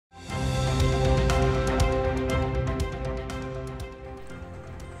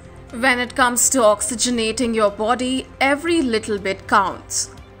When it comes to oxygenating your body, every little bit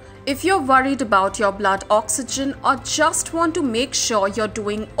counts. If you're worried about your blood oxygen or just want to make sure you're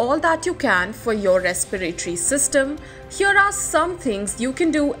doing all that you can for your respiratory system, here are some things you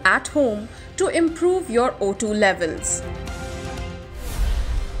can do at home to improve your O2 levels.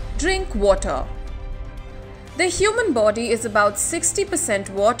 Drink water. The human body is about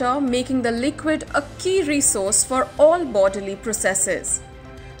 60% water, making the liquid a key resource for all bodily processes.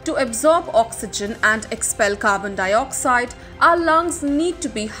 To absorb oxygen and expel carbon dioxide, our lungs need to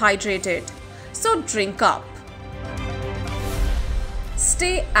be hydrated. So drink up.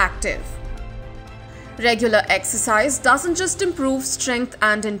 Stay active. Regular exercise doesn't just improve strength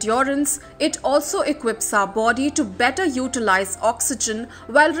and endurance, it also equips our body to better utilize oxygen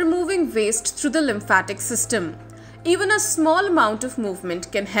while removing waste through the lymphatic system. Even a small amount of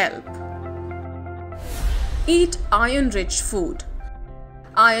movement can help. Eat iron-rich food.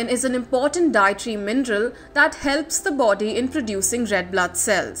 Iron is an important dietary mineral that helps the body in producing red blood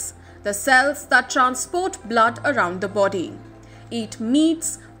cells, the cells that transport blood around the body. Eat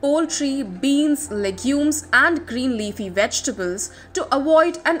meats, poultry, beans, legumes, and green leafy vegetables to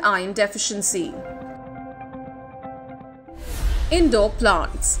avoid an iron deficiency. Indoor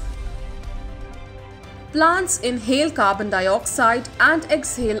plants. Plants inhale carbon dioxide and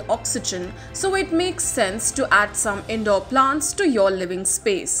exhale oxygen, so it makes sense to add some indoor plants to your living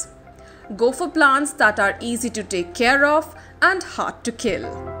space. Go for plants that are easy to take care of and hard to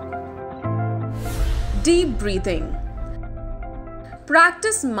kill. Deep breathing.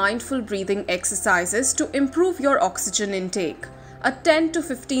 Practice mindful breathing exercises to improve your oxygen intake. A 10 to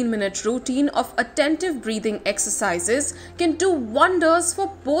 15 minute routine of attentive breathing exercises can do wonders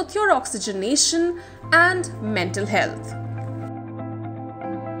for both your oxygenation and mental health.